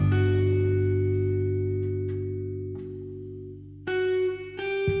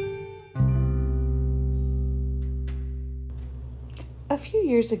A few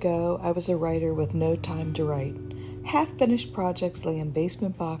years ago, I was a writer with no time to write. Half-finished projects lay in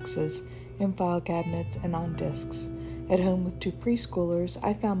basement boxes, in file cabinets, and on discs. At home with two preschoolers,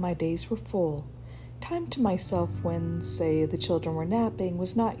 I found my days were full. Time to myself when, say, the children were napping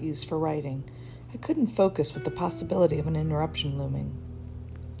was not used for writing. I couldn't focus with the possibility of an interruption looming.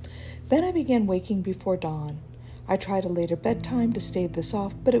 Then I began waking before dawn. I tried a later bedtime to stave this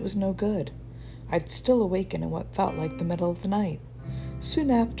off, but it was no good. I'd still awaken in what felt like the middle of the night.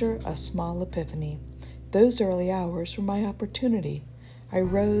 Soon after, a small epiphany. Those early hours were my opportunity. I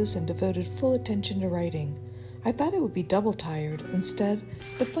rose and devoted full attention to writing. I thought I would be double tired. Instead,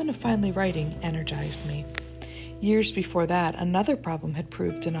 the fun of finally writing energized me. Years before that, another problem had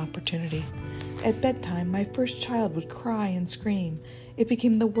proved an opportunity. At bedtime, my first child would cry and scream. It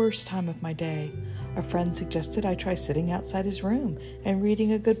became the worst time of my day. A friend suggested I try sitting outside his room and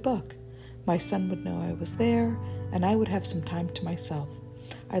reading a good book. My son would know I was there, and I would have some time to myself.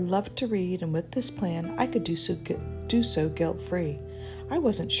 I loved to read, and with this plan, I could do so guilt-free. I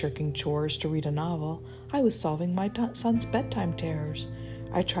wasn't shirking chores to read a novel. I was solving my son's bedtime terrors.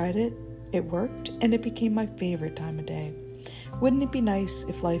 I tried it, it worked, and it became my favorite time of day. Wouldn't it be nice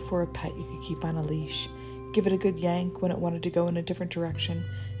if life were a pet you could keep on a leash? Give it a good yank when it wanted to go in a different direction,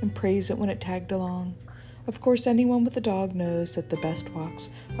 and praise it when it tagged along? Of course, anyone with a dog knows that the best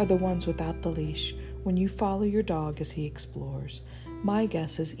walks are the ones without the leash, when you follow your dog as he explores. My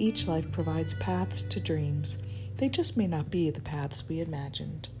guess is each life provides paths to dreams. They just may not be the paths we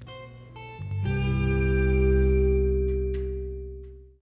imagined.